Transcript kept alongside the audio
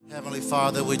Heavenly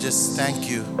Father, we just thank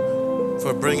you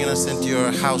for bringing us into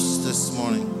your house this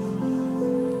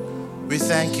morning. We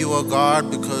thank you, O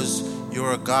God, because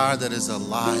you're a God that is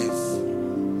alive.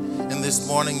 And this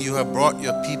morning you have brought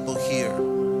your people here.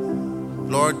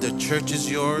 Lord, the church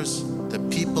is yours, the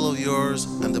people are yours,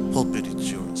 and the pulpit is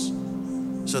yours.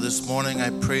 So this morning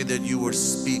I pray that you would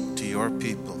speak to your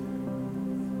people.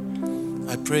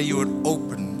 I pray you would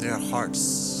open their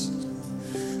hearts.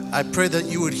 I pray that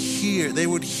they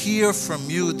would hear from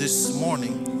you this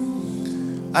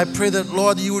morning. I pray that,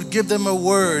 Lord, you would give them a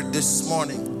word this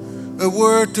morning, a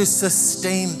word to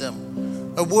sustain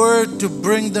them, a word to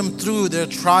bring them through their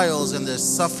trials and their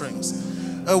sufferings,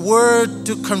 a word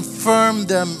to confirm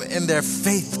them in their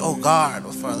faith, oh God,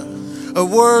 oh Father, a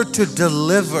word to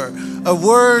deliver, a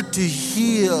word to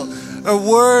heal, a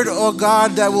word, oh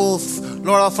God, that will,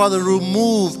 Lord our Father,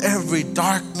 remove every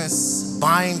darkness,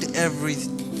 bind everything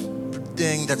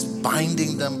that's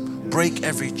binding them, break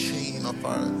every chain of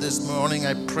our. This morning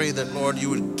I pray that, Lord,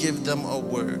 you would give them a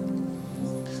word.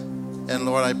 And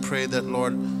Lord, I pray that,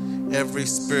 Lord, every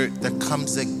spirit that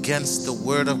comes against the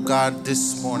word of God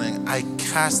this morning, I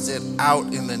cast it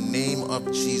out in the name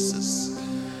of Jesus.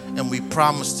 And we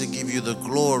promise to give you the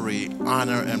glory,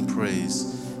 honor, and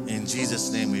praise. In Jesus'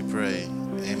 name we pray.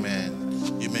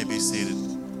 Amen. You may be seated.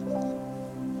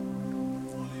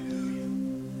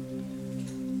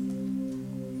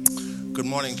 Good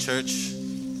morning, church.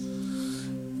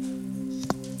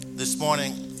 This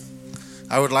morning,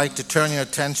 I would like to turn your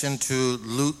attention to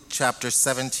Luke chapter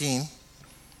 17.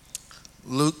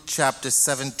 Luke chapter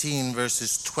 17,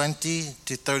 verses 20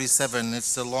 to 37.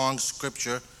 It's a long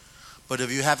scripture, but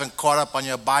if you haven't caught up on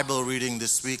your Bible reading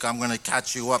this week, I'm going to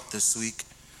catch you up this week.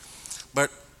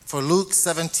 But for Luke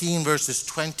 17, verses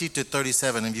 20 to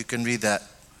 37, if you can read that.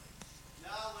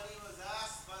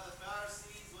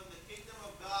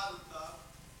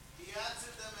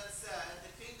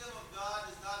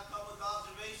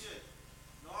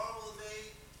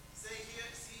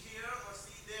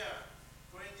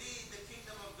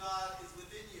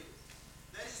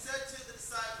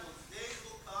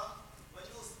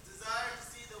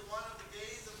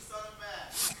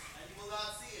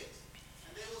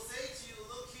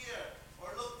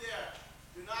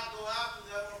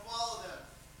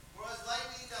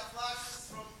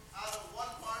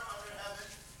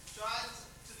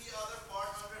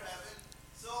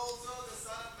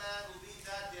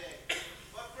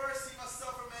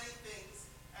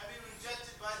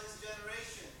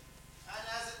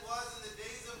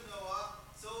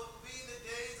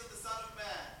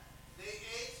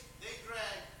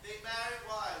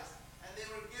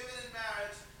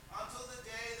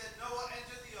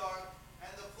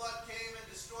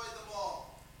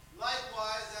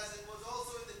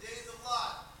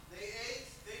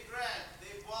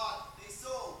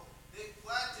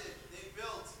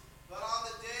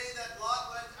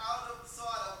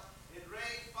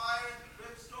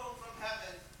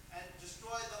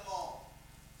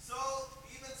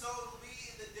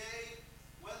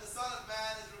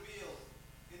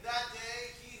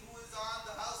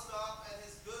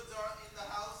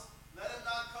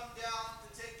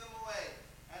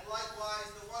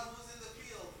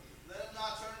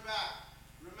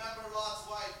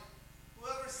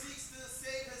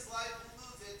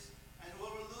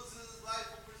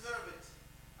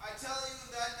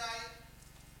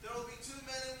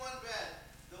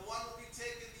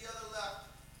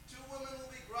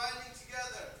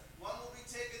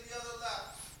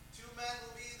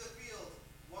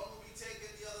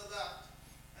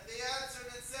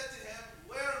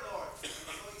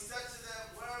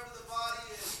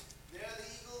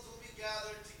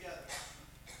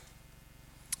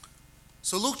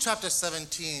 So Luke chapter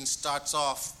 17 starts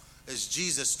off as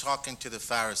Jesus talking to the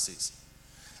Pharisees.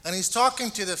 And he's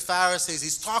talking to the Pharisees.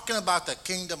 He's talking about the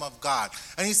kingdom of God.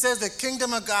 And he says the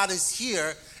kingdom of God is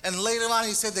here. And later on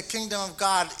he said the kingdom of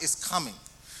God is coming.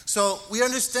 So we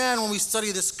understand when we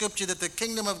study the scripture that the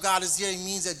kingdom of God is here. It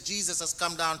means that Jesus has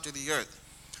come down to the earth.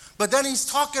 But then he's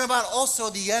talking about also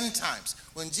the end times.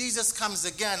 When Jesus comes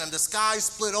again and the sky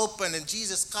split open and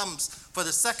Jesus comes for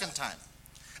the second time.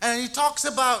 And he talks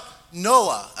about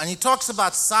Noah, and he talks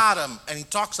about Sodom, and he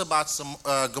talks about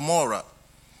Gomorrah.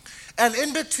 And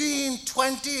in between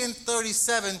 20 and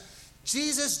 37,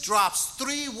 Jesus drops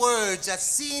three words that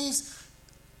seems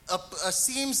out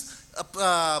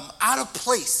of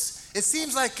place. It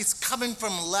seems like it's coming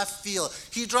from left field.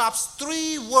 He drops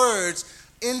three words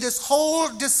in this whole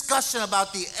discussion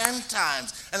about the end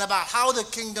times and about how the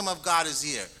kingdom of God is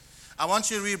here. I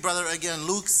want you to read, brother, again,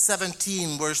 Luke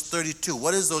 17, verse 32.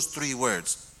 What is those three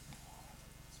words?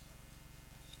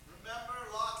 Remember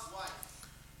Lot's wife.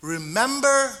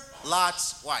 remember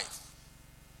Lot's wife.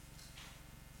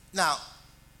 Now,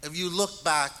 if you look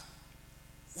back,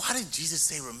 why did Jesus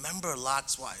say, remember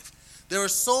Lot's wife? There are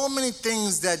so many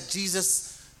things that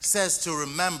Jesus says to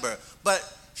remember,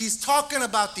 but he's talking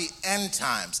about the end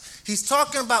times. He's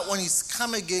talking about when he's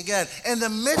coming again. In the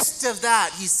midst of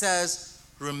that, he says,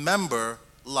 remember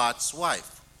Lot's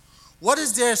wife. What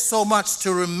is there so much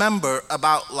to remember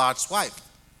about Lot's wife?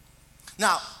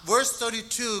 Now, verse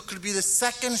 32 could be the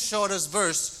second shortest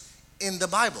verse in the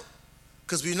Bible,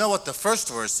 because we know what the first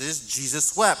verse is.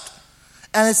 Jesus wept.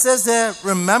 And it says there,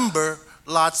 remember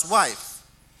Lot's wife.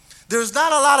 There's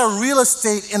not a lot of real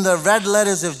estate in the red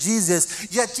letters of Jesus,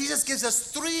 yet Jesus gives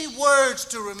us 3 words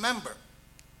to remember.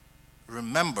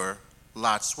 Remember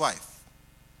Lot's wife.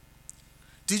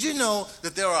 Did you know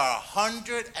that there are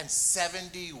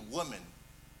 170 women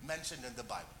mentioned in the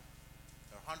Bible?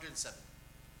 There are 170.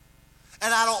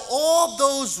 And out of all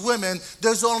those women,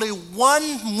 there's only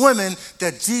one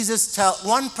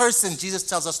person Jesus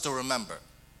tells us to remember.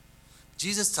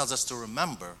 Jesus tells us to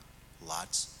remember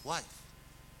Lot's wife.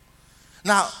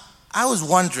 Now, I was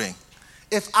wondering,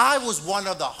 if I was one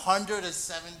of the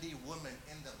 170 women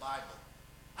in the Bible,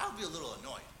 I would be a little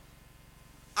annoyed.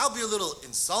 I would be a little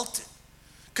insulted.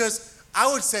 Because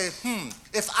I would say,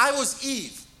 if I was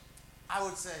Eve, I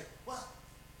would say, well,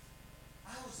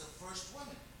 I was the first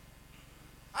woman.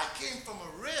 I came from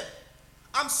a rib.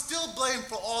 I'm still blamed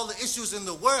for all the issues in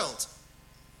the world.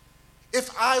 If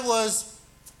I was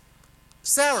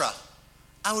Sarah,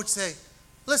 I would say,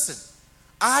 listen,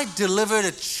 I delivered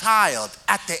a child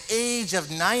at the age of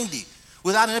 90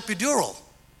 without an epidural.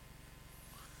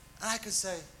 And I could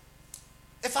say,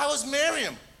 if I was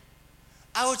Miriam,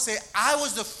 I would say, I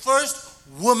was the first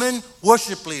woman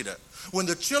worship leader. When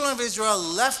the children of Israel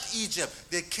left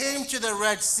Egypt, they came to the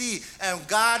Red Sea, and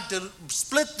God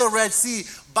split the Red Sea.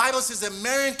 Bible says that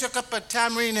Miriam took up a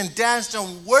tambourine and danced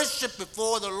and worshiped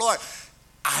before the Lord.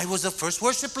 I was the first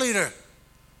worship leader.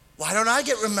 Why don't I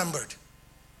get remembered?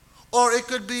 Or I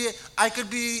could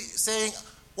be saying,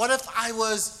 what if I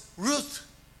was Ruth?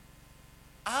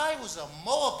 I was a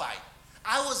Moabite.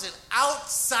 I was an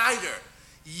outsider.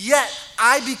 Yet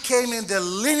I became in the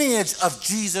lineage of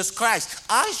Jesus Christ.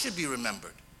 I should be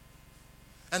remembered.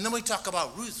 And then we talk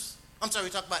about we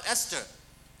talk about Esther.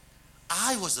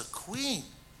 I was a queen.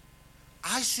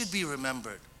 I should be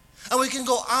remembered. And we can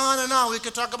go on and on. We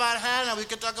could talk about Hannah. We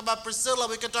could talk about Priscilla.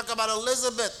 We could talk about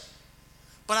Elizabeth.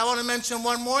 But I want to mention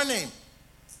one more name.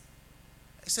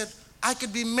 I said, I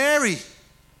could be Mary.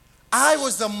 I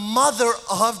was the mother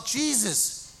of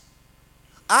Jesus.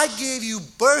 I gave you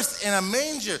birth in a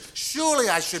manger. Surely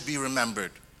I should be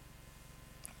remembered.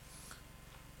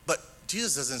 But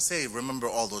Jesus doesn't say, remember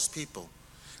all those people.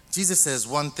 Jesus says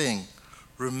one thing,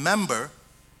 remember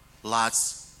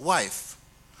Lot's wife.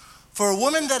 For a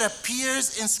woman that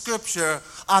appears in Scripture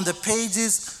on the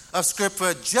pages of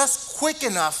Scripture just quick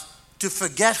enough to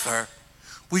forget her,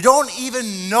 we don't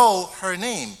even know her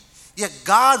name. Yet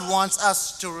God wants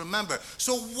us to remember.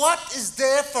 So what is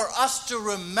there for us to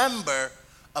remember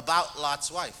about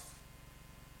Lot's wife?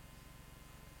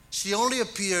 She only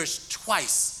appears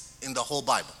twice in the whole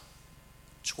Bible.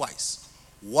 Twice.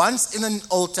 Once in the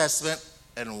Old Testament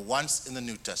and once in the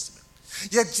New Testament.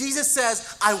 Yet Jesus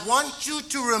says, I want you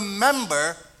to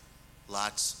remember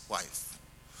Lot's wife.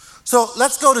 So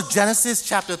let's go to Genesis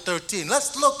chapter 13.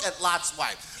 Let's look at Lot's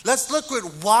wife. Let's look at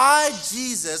why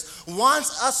Jesus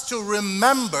wants us to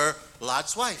remember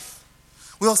Lot's wife.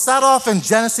 We'll start off in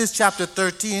Genesis chapter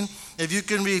 13. If you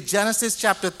can read Genesis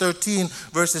chapter 13,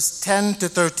 verses 10 to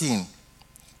 13.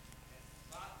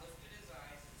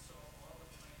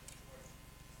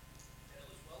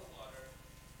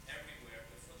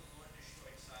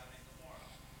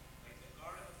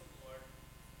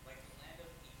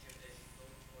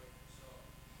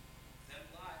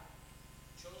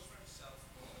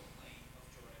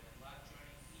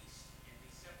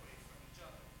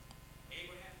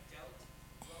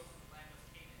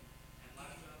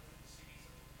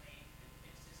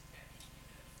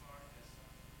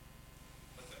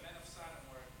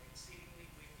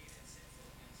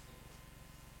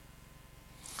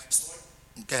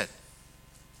 Go ahead.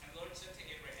 And the Lord said to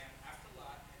Abraham, after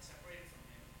Lot had separated from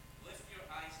him, lift your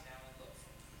eyes now and look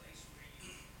from the place where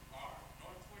you are,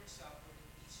 northward, southward,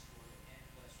 and eastward, and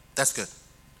westward. That's good.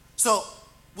 So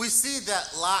we see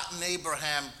that Lot and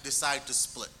Abraham decide to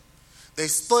split. They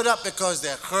split up because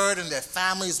their herd and their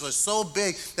families were so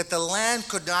big that the land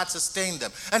could not sustain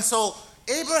them. And so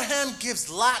Abraham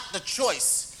gives Lot the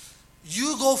choice.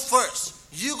 You go first.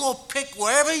 You go pick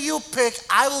wherever you pick.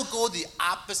 I will go the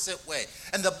opposite way.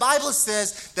 And the Bible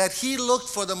says that he looked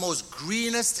for the most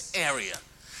greenest area.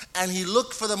 and he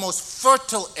looked for the most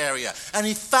fertile area, and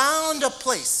he found a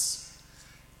place.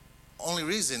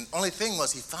 Only thing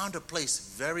was he found a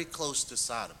place very close to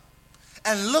Sodom.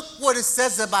 And look what it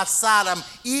says about Sodom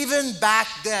even back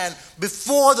then,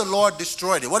 before the Lord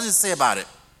destroyed it. What does it say about it?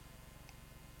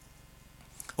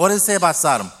 What does it say about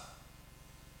Sodom?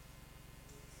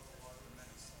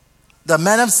 The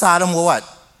men of Sodom were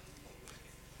what?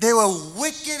 They were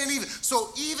wicked and evil.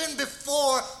 So even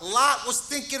before Lot was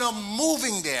thinking of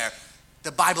moving there,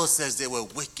 the Bible says they were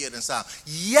wicked and Sodom.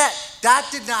 Yet that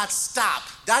did not stop.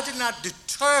 That did not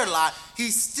deter Lot. He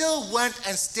still went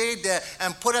and stayed there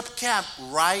and put up camp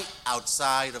right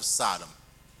outside of Sodom.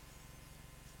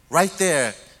 Right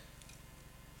there.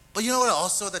 But you know what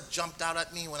also that jumped out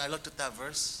at me when I looked at that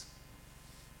verse?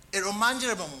 It reminded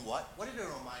him of what? What did it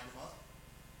remind him of?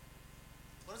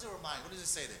 What does it remind? What does it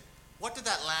say there? What did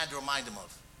that land remind him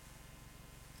of?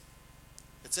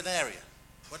 It's an area.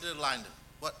 What did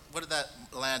that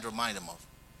land remind him of?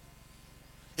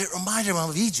 It reminded him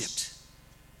of Egypt.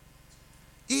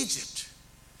 Egypt.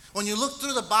 When you look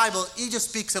through the Bible, Egypt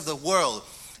speaks of the world.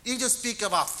 Egypt speaks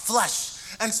of our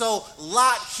flesh. And so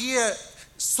Lot here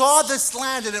saw this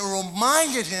land and it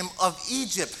reminded him of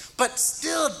Egypt. But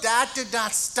still, that did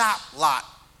not stop Lot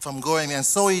from going there. And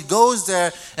so he goes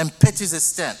there and pitches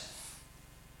his tent.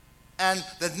 And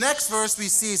the next verse we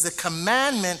see is the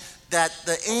commandment that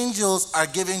the angels are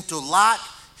giving to Lot,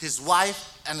 his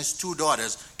wife, and his 2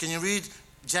 daughters. Can you read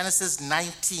Genesis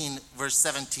 19, verse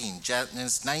 17?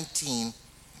 Genesis 19,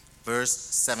 verse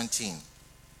 17.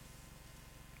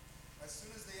 As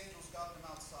soon as the angels got them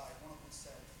outside, one of them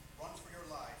said, "Run for your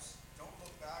lives. Don't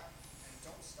look back and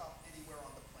don't stop anywhere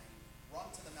on the plain. Run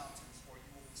to the mountains or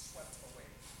you will be swept away."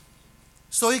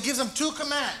 So he gives them 2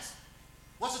 commands.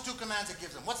 What's the 2 commands he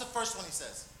gives them? What's the first one he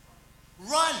says?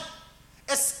 Run.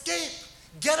 Escape.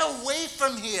 Get away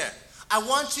from here. I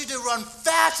want you to run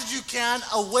fast as you can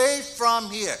away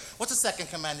from here. What's the second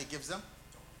command he gives them?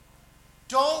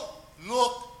 Don't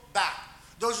look back.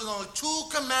 Those are the only 2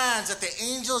 commands that the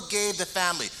angel gave the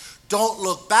family. Don't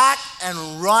look back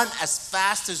and run as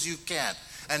fast as you can.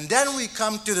 And then we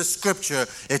come to the scripture.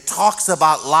 It talks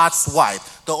about Lot's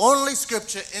wife. The only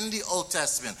scripture in the Old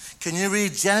Testament. Can you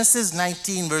read Genesis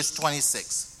 19, verse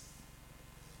 26?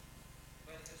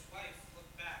 But his wife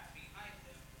looked back behind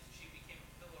him, and she became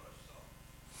a pillar of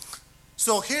salt.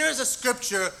 So here's a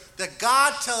scripture that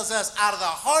God tells us, out of the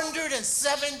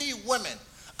 170 women,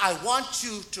 I want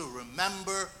you to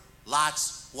remember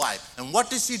Lot's wife. And what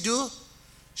did she do?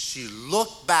 She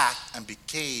looked back and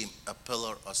became a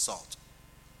pillar of salt.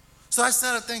 So I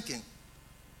started thinking,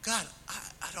 God,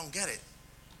 I don't get it.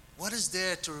 What is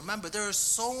there to remember? There are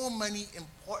so many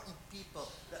important people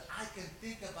that I can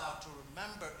think about to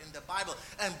remember in the Bible.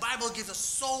 And the Bible gives us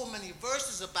so many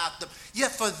verses about them.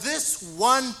 Yet for this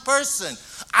one person,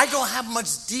 I don't have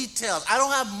much details. I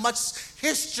don't have much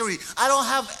history. I don't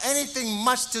have anything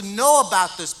much to know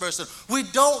about this person. We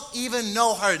don't even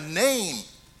know her name.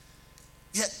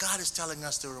 Yet God is telling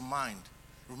us to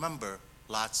remember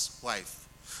Lot's wife.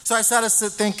 So I started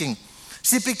thinking,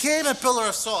 she became a pillar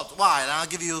of salt. Why? And I'll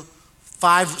give you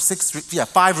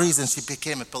 5 reasons she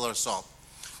became a pillar of salt.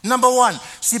 Number 1,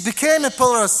 she became a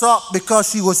pillar of salt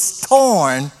because she was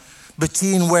torn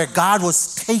between where God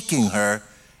was taking her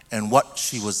and what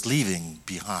she was leaving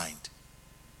behind.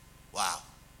 Wow.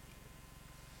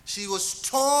 She was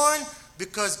torn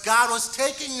because God was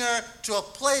taking her to a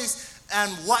place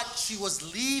and what she was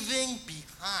leaving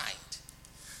behind.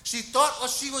 She thought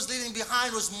what she was leaving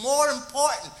behind was more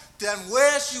important than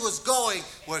where she was going,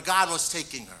 where God was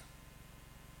taking her.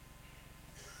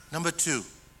 Number 2,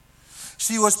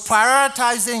 she was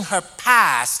prioritizing her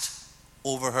past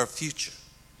over her future.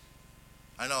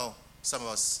 I know some of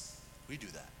us, we do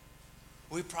that.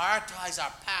 We prioritize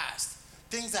our past,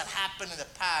 things that happened in the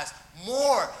past,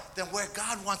 more than where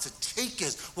God wants to take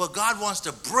us, where God wants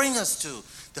to bring us to,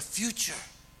 the future.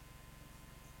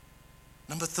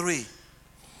 Number 3,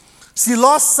 she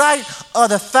lost sight of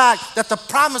the fact that the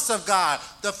promise of God,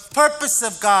 the purpose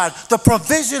of God, the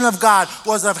provision of God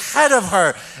was ahead of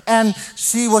her. And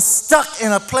she was stuck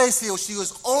in a place where she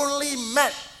was only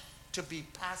meant to be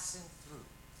passing through.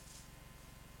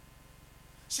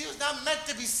 She was not meant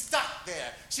to be stuck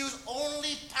there. She was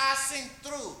only passing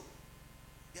through.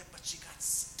 Yeah, but she got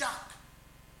stuck.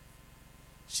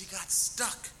 She got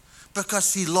stuck because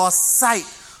she lost sight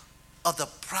of the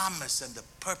promise and the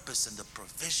purpose and the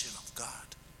provision of God.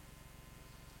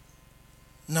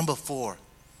 Number 4,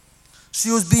 she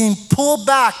was being pulled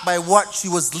back by what she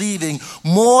was leaving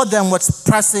more than what's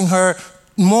pressing her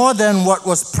more than what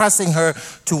was pressing her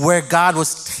to where God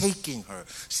was taking her.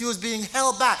 She was being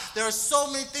held back. There are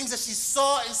so many things that she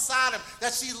saw inside of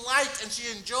that she liked and she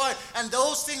enjoyed, and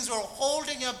those things were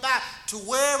holding her back to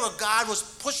where God was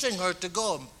pushing her to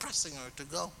go and pressing her to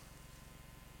go.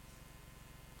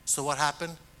 So what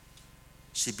happened?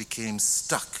 She became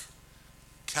stuck,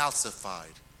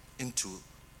 calcified into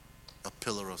a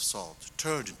pillar of salt,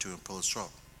 turned into a pillar of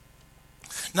salt.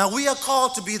 Now we are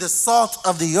called to be the salt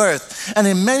of the earth, and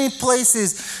in many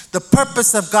places the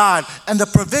purpose of God and the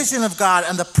provision of God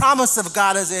and the promise of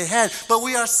God is ahead, but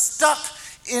we are stuck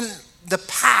in the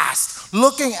past,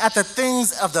 looking at the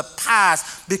things of the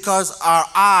past because our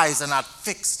eyes are not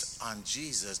fixed on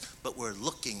Jesus, but we're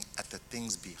looking at the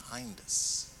things behind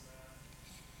us.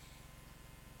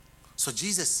 So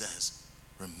Jesus says,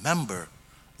 remember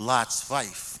Lot's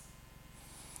wife.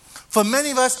 For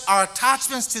many of us, our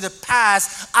attachments to the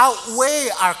past outweigh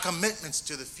our commitments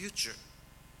to the future.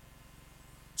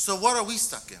 So what are we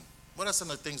stuck in? What are some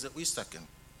of the things that we're stuck in?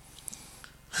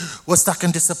 We're stuck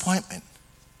in disappointment.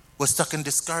 We're stuck in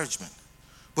discouragement.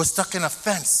 We're stuck in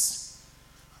offense.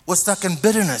 We're stuck in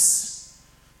bitterness.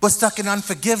 We're stuck in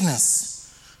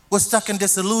unforgiveness. We're stuck in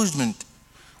disillusionment.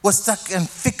 We're stuck and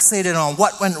fixated on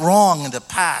what went wrong in the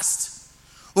past.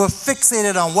 We're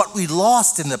fixated on what we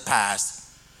lost in the past.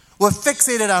 We're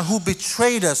fixated on who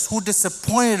betrayed us, who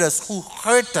disappointed us, who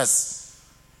hurt us,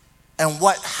 and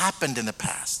what happened in the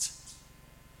past.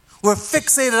 We're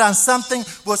fixated on something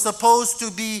we're supposed to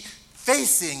be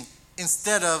facing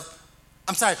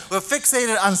we're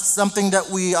fixated on something that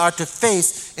we are to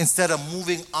face instead of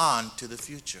moving on to the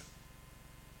future.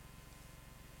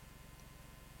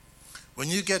 When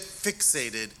you get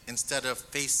fixated instead of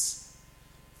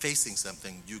facing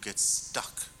something, you get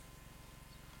stuck.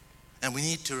 And we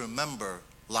need to remember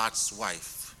Lot's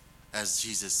wife, as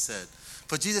Jesus said.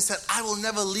 For Jesus said, I will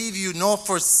never leave you nor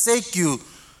forsake you.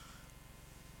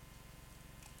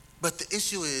 But the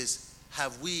issue is,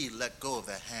 have we let go of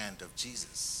the hand of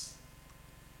Jesus?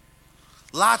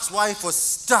 Lot's wife was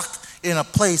stuck in a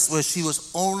place where she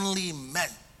was only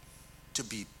meant to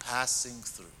be passing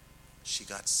through. She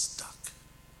got stuck.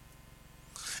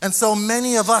 And so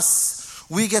many of us,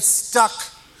 we get stuck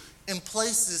in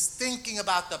places thinking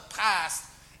about the past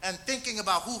and thinking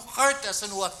about who hurt us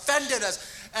and who offended us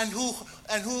and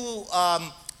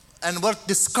and what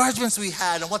discouragements we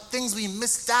had and what things we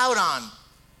missed out on.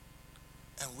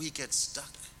 And we get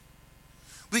stuck.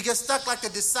 We get stuck like the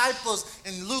disciples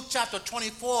in Luke chapter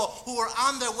 24 who were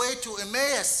on their way to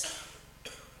Emmaus.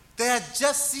 They had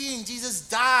just seen Jesus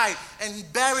die and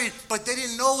buried, but they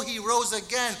didn't know he rose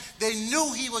again. They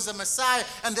knew he was a Messiah,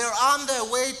 and they're on their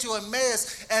way to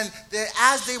Emmaus, and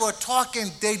as they were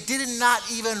talking, they did not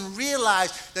even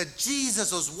realize that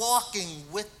Jesus was walking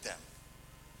with them.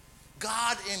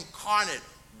 God incarnate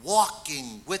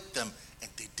walking with them,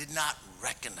 and they did not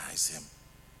recognize him.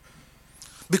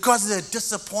 Because of their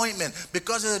disappointment,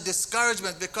 because of the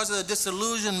discouragement, because of the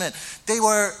disillusionment, they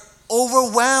were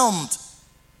overwhelmed.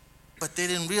 But they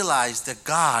didn't realize that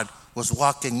God was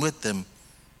walking with them.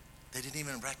 They didn't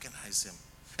even recognize him.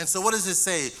 And so what does it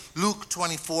say? Luke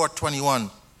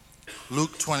 24:21.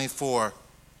 Luke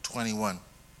 24:21.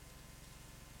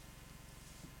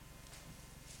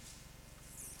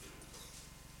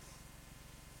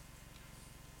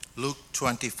 Luke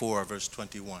 24, verse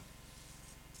 21.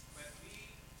 But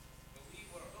we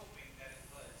were hoping that it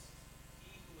was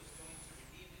he who was going to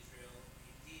redeem Israel.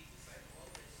 Indeed, despite all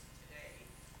this, today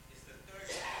is the third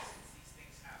day since these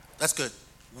things happened. That's good.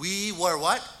 We were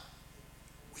what?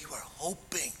 We were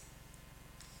hoping.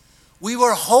 We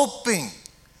were hoping.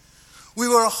 We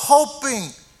were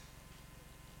hoping.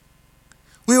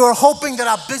 We were hoping that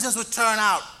our business would turn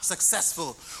out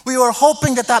successful. We were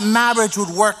hoping that that marriage would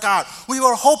work out. We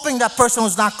were hoping that person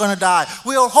was not going to die.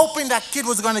 We were hoping that kid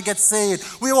was going to get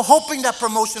saved. We were hoping that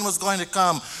promotion was going to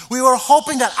come. We were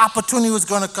hoping that opportunity was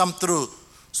going to come through.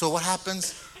 So what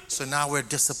happens? So now we're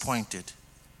disappointed.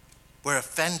 We're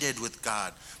offended with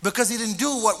God because he didn't do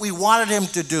what we wanted him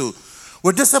to do.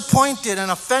 We're disappointed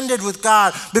and offended with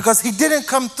God because he didn't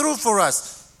come through for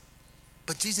us.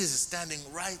 But Jesus is standing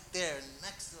right there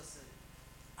next to us.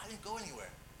 I didn't go anywhere.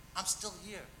 I'm still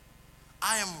here.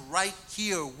 I am right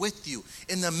here with you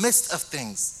in the midst of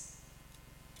things.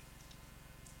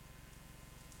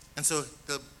 And so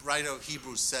the writer of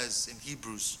Hebrews says in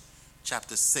Hebrews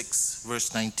chapter 6,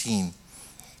 verse 19.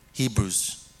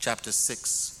 Hebrews chapter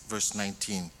 6, verse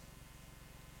 19.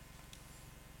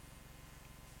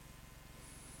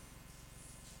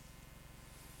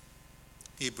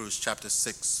 Hebrews chapter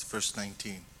 6, verse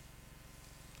 19.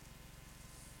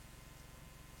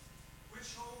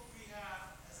 Which hope we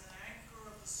have as an anchor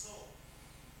of the soul,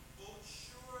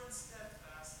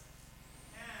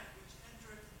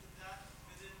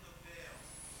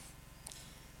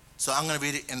 So I'm going to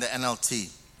read it in the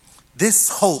NLT. This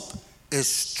hope is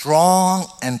strong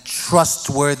and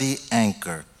trustworthy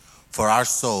anchor for our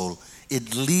soul.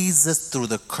 It leads us through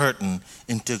the curtain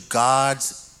into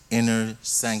God's inner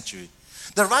sanctuary.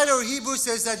 The writer of Hebrews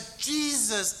says that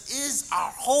Jesus is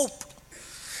our hope,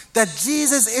 that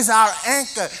Jesus is our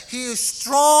anchor. He is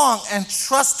strong and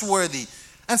trustworthy.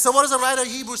 And so what does the writer of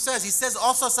Hebrews says? He says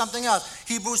also something else.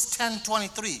 Hebrews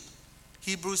 10:23.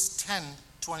 Hebrews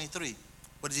 10:23.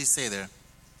 What does he say there?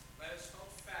 Let us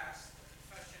hold fast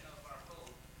the confession of our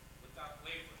hope without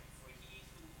wavering, for he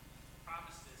who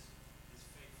promised this is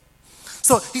faithful.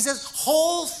 So he says,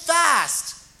 hold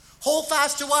fast. Hold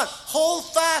fast to what?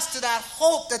 Hold fast to that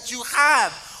hope that you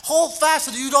have. Hold fast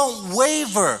so that you don't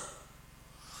waver.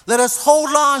 Let us hold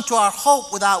on to our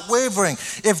hope without wavering.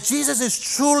 If Jesus is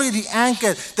truly the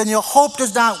anchor, then your hope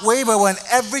does not waver when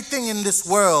everything in this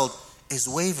world is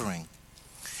wavering.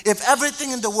 If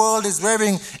everything in the world is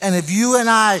wavering, and if you and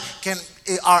I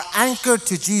are anchored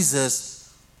to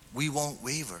Jesus, we won't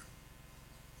waver.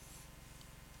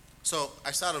 So I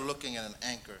started looking at an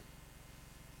anchor.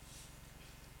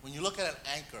 When you look at an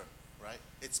anchor, right,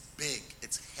 it's big,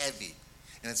 it's heavy,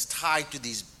 and it's tied to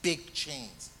these big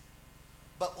chains.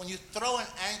 But when you throw an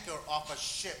anchor off a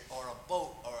ship or a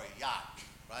boat or a yacht,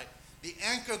 right, the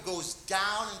anchor goes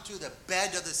down into the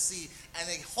bed of the sea and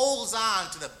it holds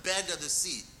on to the bed of the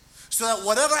sea. So that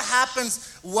whatever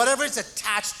happens, whatever it's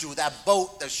attached to, that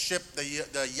boat, the ship,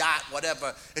 the yacht,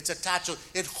 whatever it's attached to,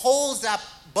 it holds that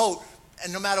boat,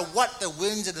 and no matter what the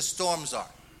winds and the storms are.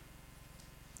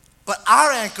 But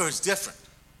our anchor is different.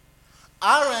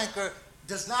 Our anchor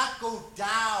does not go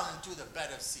down into the bed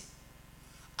of sea.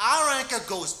 Our anchor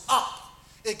goes up.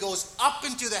 It goes up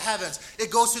into the heavens.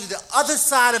 It goes to the other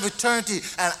side of eternity.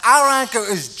 And our anchor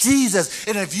is Jesus.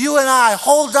 And if you and I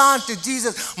hold on to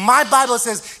Jesus, my Bible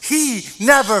says he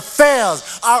never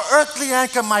fails. Our earthly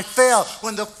anchor might fail.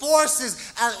 When the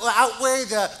forces outweigh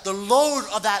the load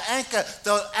of that anchor,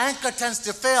 the anchor tends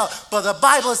to fail. But the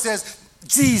Bible says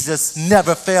Jesus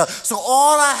never fails. So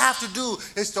all I have to do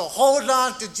is to hold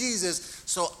on to Jesus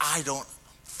so I don't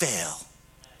fail.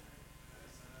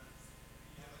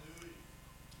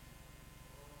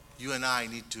 You and I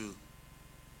need to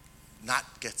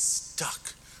not get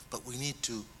stuck, but we need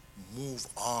to move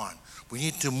on. We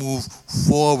need to move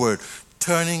forward,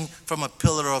 turning from a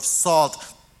pillar of salt.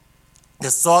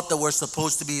 The salt that we're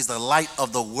supposed to be is the light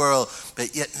of the world,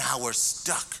 but yet now we're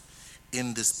stuck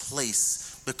in this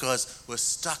place because we're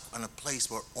stuck in a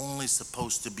place we're only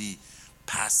supposed to be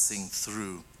passing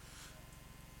through.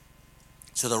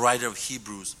 So the writer of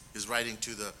Hebrews is writing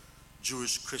to the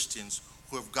Jewish Christians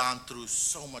who have gone through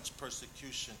so much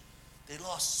persecution. They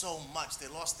lost so much. They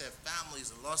lost their families,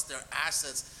 they lost their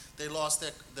assets, they lost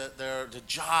their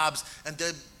jobs, and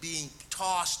they're being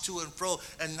tossed to and fro.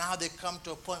 And now they come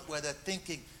to a point where they're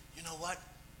thinking, you know what?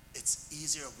 It's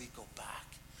easier if we go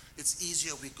back. It's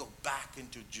easier if we go back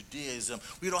into Judaism.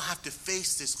 We don't have to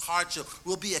face this hardship.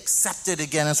 We'll be accepted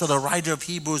again. And so the writer of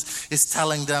Hebrews is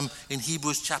telling them in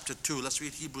Hebrews chapter 2. Let's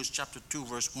read Hebrews chapter 2,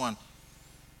 verse 1.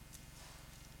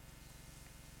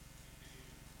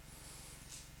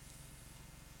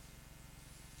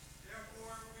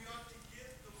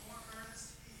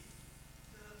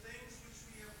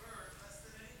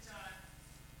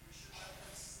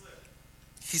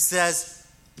 He says,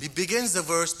 he begins the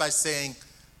verse by saying,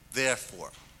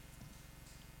 therefore.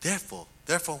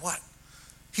 Therefore what?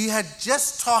 He had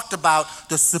just talked about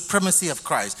the supremacy of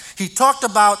Christ. He talked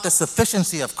about the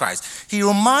sufficiency of Christ. He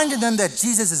reminded them that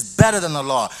Jesus is better than the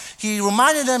law. He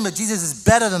reminded them that Jesus is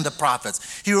better than the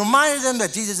prophets. He reminded them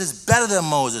that Jesus is better than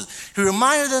Moses. He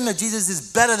reminded them that Jesus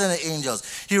is better than the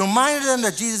angels. He reminded them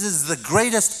that Jesus is the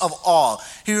greatest of all.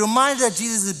 He reminded them that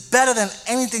Jesus is better than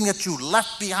anything that you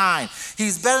left behind.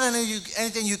 He's better than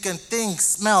anything you can think,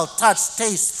 smell, touch,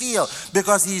 taste, feel,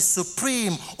 because he's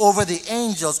supreme over the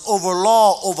angels, over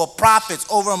law, over prophets,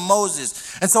 over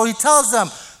Moses. And so he tells them,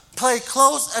 pay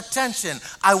close attention.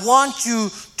 I want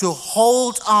you to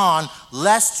hold on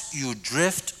lest you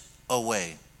drift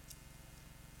away.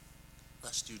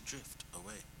 Lest you drift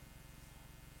away.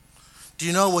 Do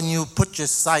you know when you put your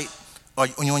sight, or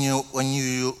when you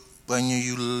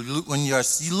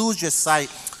lose your sight,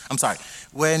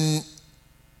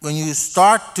 when you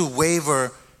start to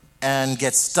waver and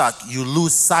get stuck, you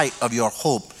lose sight of your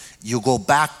hope. You go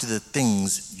back to the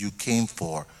things you came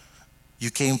from.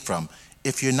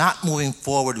 If you're not moving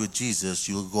forward with Jesus,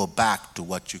 you'll go back to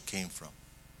what you came from.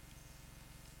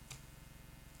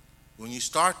 When you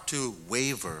start to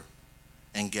waver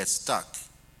and get stuck,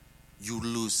 you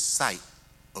lose sight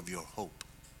of your hope.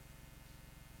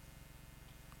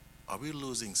 Are we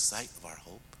losing sight of our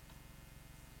hope?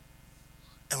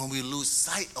 And when we lose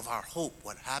sight of our hope,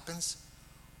 what happens?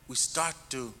 We start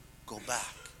to go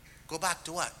back. Go back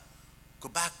to what? Go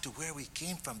back to where we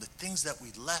came from, the things that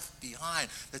we left behind,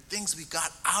 the things we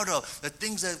got out of, the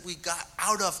things that we got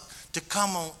out of to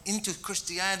come into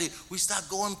Christianity. We start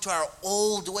going to our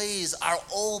old ways, our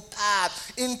old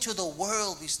path, into the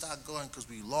world we start going because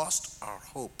we lost our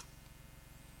hope.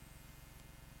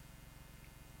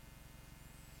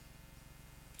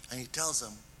 And he tells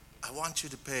them, I want you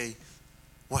to pay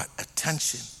what?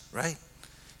 Attention, right?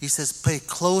 He says, pay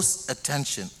close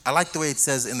attention. I like the way it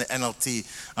says in the NLT.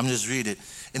 I'm just read it.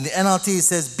 In the NLT, it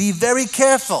says, be very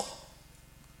careful.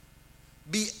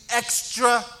 Be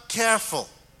extra careful.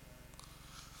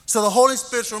 So the Holy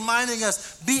Spirit's reminding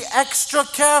us, be extra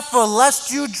careful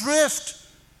lest you drift.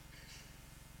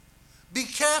 Be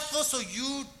careful so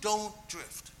you don't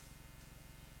drift.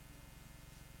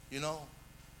 You know,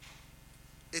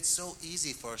 it's so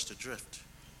easy for us to drift.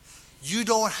 You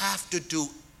don't have to do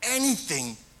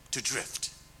anything to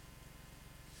drift.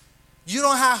 You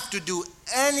don't have to do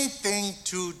anything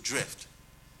to drift.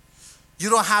 You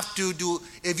don't have to do,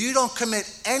 if you don't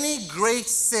commit any great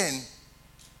sin,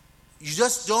 you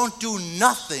just don't do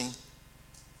nothing,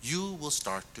 you will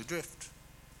start to drift.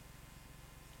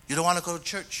 You don't want to go to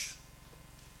church.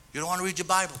 You don't want to read your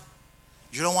Bible.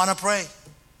 You don't want to pray.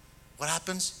 What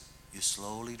happens? You're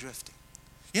slowly drifting.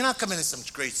 You're not committing some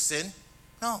great sin.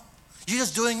 No. You're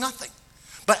just doing nothing.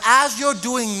 But as you're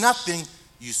doing nothing,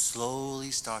 you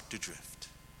slowly start to drift.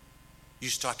 You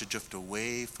start to drift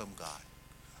away from God,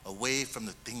 away from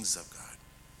the things of God.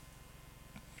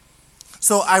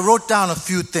 So I wrote down a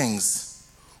few things.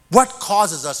 What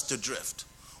causes us to drift?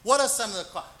 What are some of the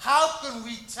causes? How can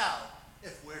we tell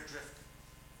if we're drifting?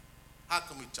 How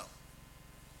can we tell?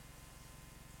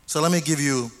 So let me give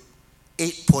you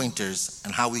 8 pointers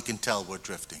on how we can tell we're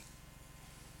drifting.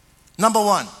 Number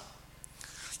 1,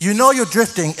 you know you're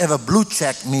drifting if a blue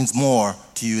check means more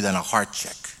to you than a heart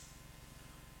check.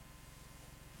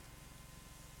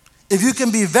 If you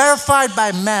can be verified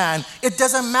by man, it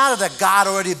doesn't matter that God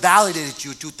already validated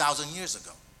you 2,000 years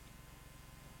ago.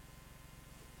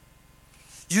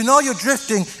 You know you're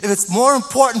drifting if it's more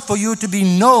important for you to be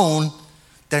known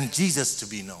than Jesus to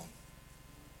be known.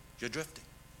 You're drifting.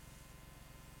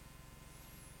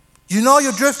 You know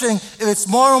you're drifting if it's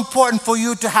more important for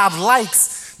you to have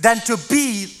likes than to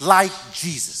be like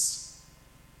Jesus.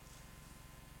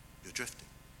 You're drifting.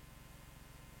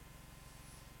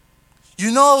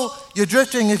 You know you're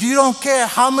drifting if you don't care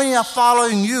how many are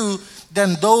following you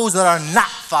than those that are not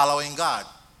following God.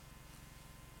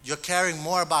 You're caring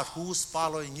more about who's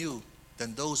following you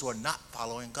than those who are not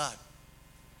following God.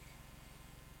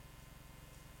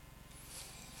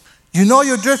 You know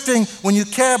you're drifting when you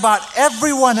care about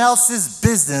everyone else's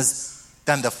business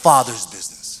than the Father's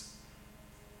business.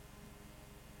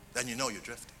 Then you know you're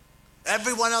drifting.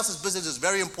 Everyone else's business is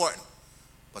very important,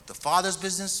 but the Father's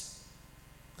business,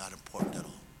 not important at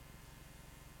all.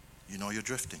 You know you're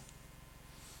drifting.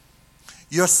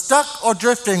 You're stuck or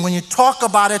drifting when you talk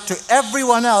about it to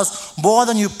everyone else more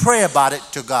than you pray about it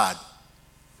to God.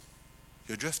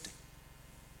 You're drifting.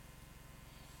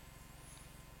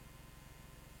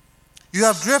 You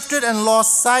have drifted and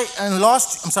lost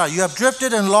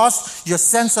your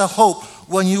sense of hope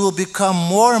when you will become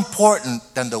more important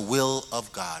than the will of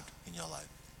God in your life.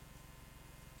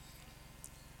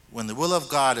 When the will of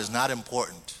God is not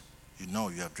important, you know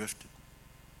you have drifted.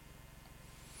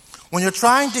 When you're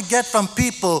trying to get from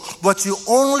people what you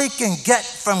only can get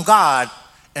from God,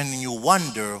 and you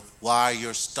wonder why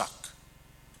you're stuck,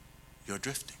 you're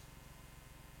drifting.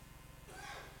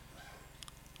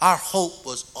 Our hope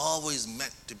was always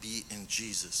meant to be in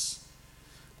Jesus.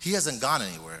 He hasn't gone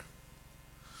anywhere.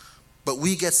 But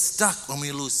we get stuck when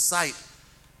we lose sight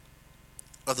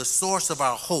of the source of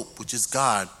our hope, which is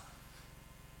God.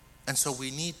 And so we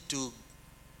need to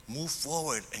move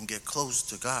forward and get close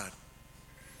to God.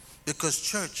 Because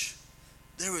church,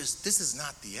 this is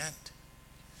not the end.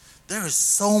 There is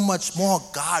so much more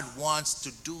God wants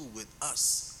to do with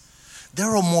us.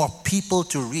 There are more people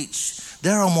to reach.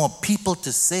 There are more people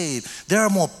to save. There are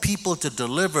more people to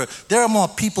deliver. There are more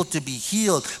people to be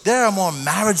healed. There are more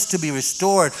marriages to be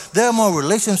restored. There are more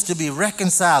relations to be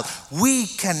reconciled. We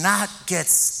cannot get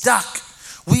stuck.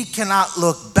 We cannot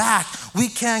look back. We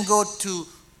can't go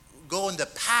in the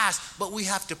past, but we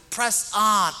have to press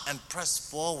on and press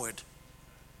forward.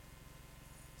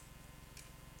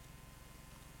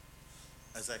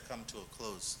 As I come to a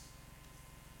close,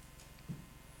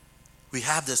 we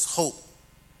have this hope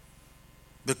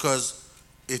because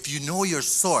if you know your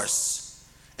source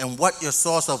and what your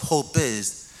source of hope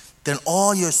is, then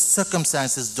all your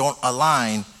circumstances don't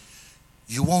align.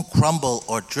 You won't crumble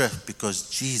or drift because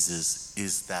Jesus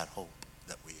is that hope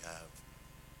that we have.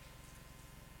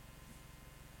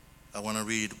 I want to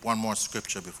read one more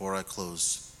scripture before I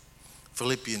close.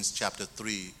 Philippians chapter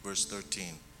 3, verse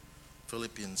 13.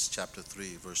 Philippians chapter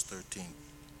 3, verse 13.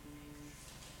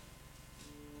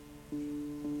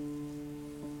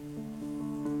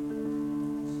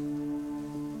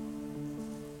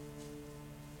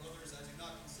 Brothers, I do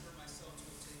not consider myself to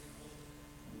have taken hold of it.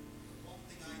 But one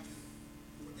thing I do,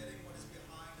 forgetting what is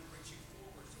behind and reaching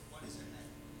forward to what is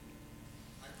ahead.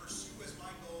 I pursue as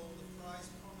my goal the prize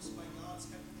promised by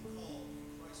God's heavenly call in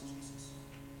Christ Jesus.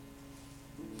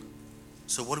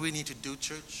 So what do we need to do,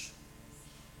 church?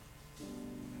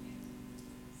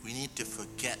 We need to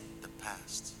forget the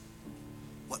past.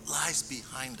 What lies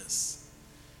behind us.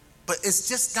 But it's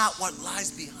just not what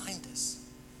lies behind us.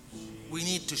 We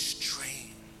need to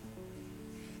strain.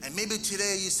 And maybe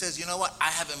today you says, you know what? I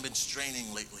haven't been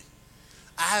straining lately.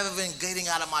 I haven't been getting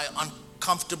out of my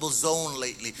uncomfortable zone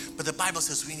lately. But the Bible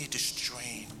says we need to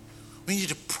strain. We need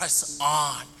to press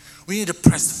on. We need to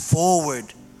press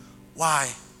forward. Why?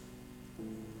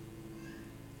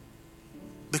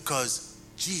 Because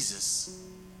Jesus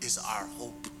is our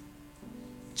hope.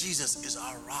 Jesus is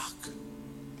our rock.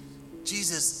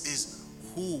 Jesus is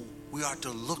who we are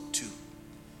to look to.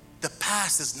 The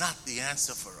past is not the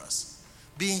answer for us.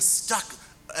 Being stuck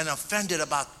and offended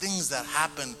about things that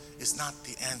happen is not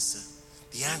the answer.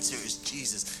 The answer is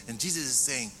Jesus. And Jesus is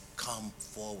saying, come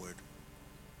forward.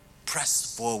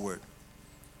 Press forward.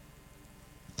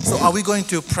 So are we going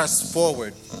to press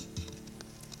forward?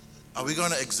 Are we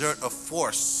going to exert a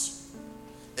force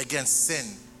against sin,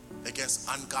 against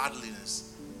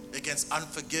ungodliness, against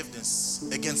unforgiveness,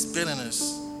 against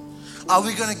bitterness? Are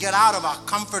we going to get out of our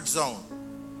comfort zone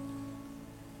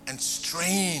and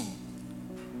strain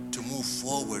to move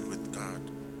forward with God?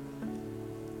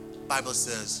 Bible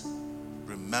says,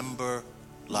 remember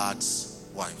Lot's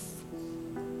wife.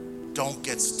 Don't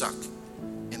get stuck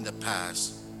in the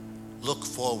past. Look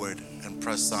forward and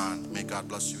press on. May God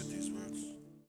bless you.